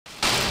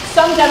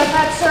Some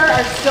Democrats, sir,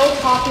 are still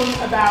talking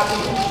about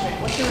impeachment.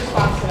 What's your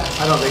response to that?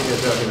 I don't think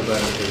they're talking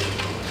about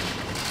impeachment.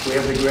 We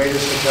have the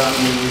greatest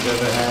economy we've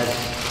ever had.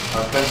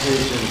 Our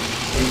country is in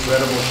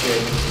incredible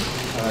shape.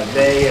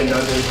 They and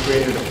others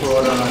created a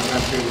fraud on our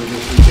country with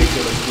this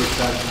ridiculous witch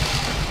hunt,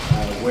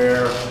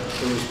 where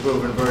it was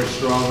proven very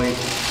strongly,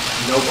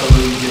 no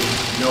collusion,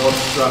 no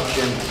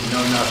obstruction, no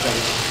nothing.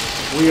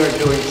 We are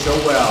doing so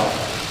well.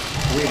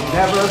 We've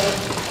never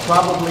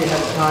probably had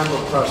a time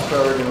of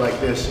prosperity like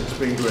this. It's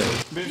been great.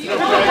 Mr.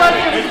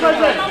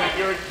 President,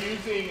 you're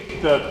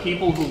accusing the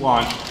people who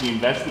launched the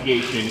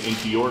investigation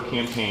into your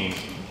campaign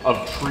of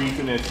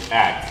treasonous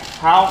acts.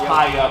 How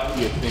high up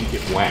do you think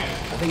it went?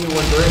 I think it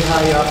went very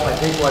high up. I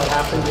think what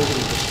happened is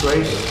a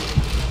disgrace.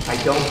 I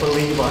don't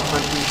believe our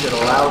country should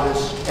allow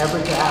this ever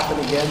to happen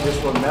again.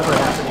 This will never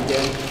happen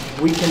again.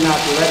 We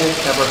cannot let it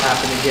ever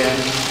happen again.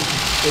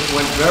 It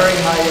went very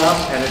high up,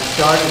 and it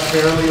started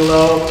fairly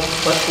low,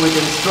 but with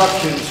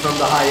instructions from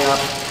the high up.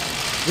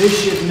 This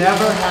should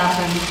never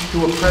happen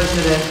to a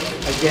president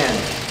again.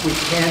 We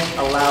can't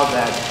allow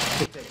that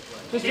to take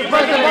place. Mr.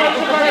 President,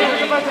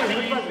 do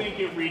you think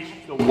it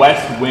reached the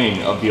west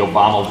wing of the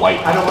Obama White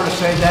House? I don't want to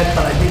say that,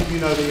 but I think you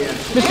know the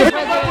answer. Mr.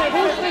 President,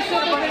 who's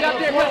specifically up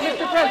there?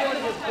 Mr. President,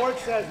 the report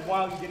says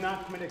while you did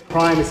not commit a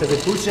crime, it says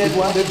it. Who said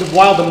what?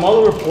 While the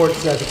Mueller report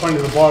says, according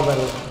to the bar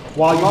letter,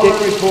 while you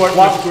Mueller report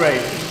was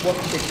great.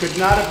 It could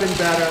not have been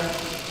better.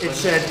 It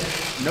said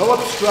no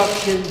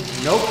obstruction,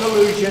 no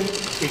collusion.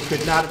 It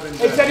could not have been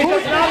better. It said it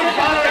does not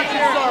exonerate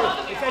you, sir.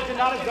 It said it did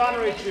not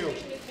exonerate you.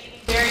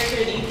 Very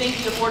clear that you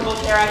think the Affordable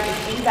Care Act is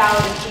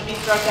invalid and should be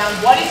struck down.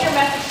 What is your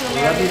message to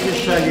Americans? Let me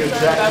just tell you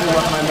exactly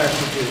what my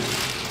message is.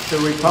 The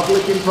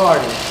Republican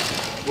Party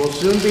will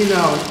soon be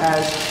known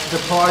as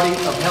the party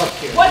of health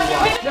care. What's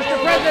your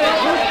Mr. President,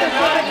 who's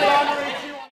specifically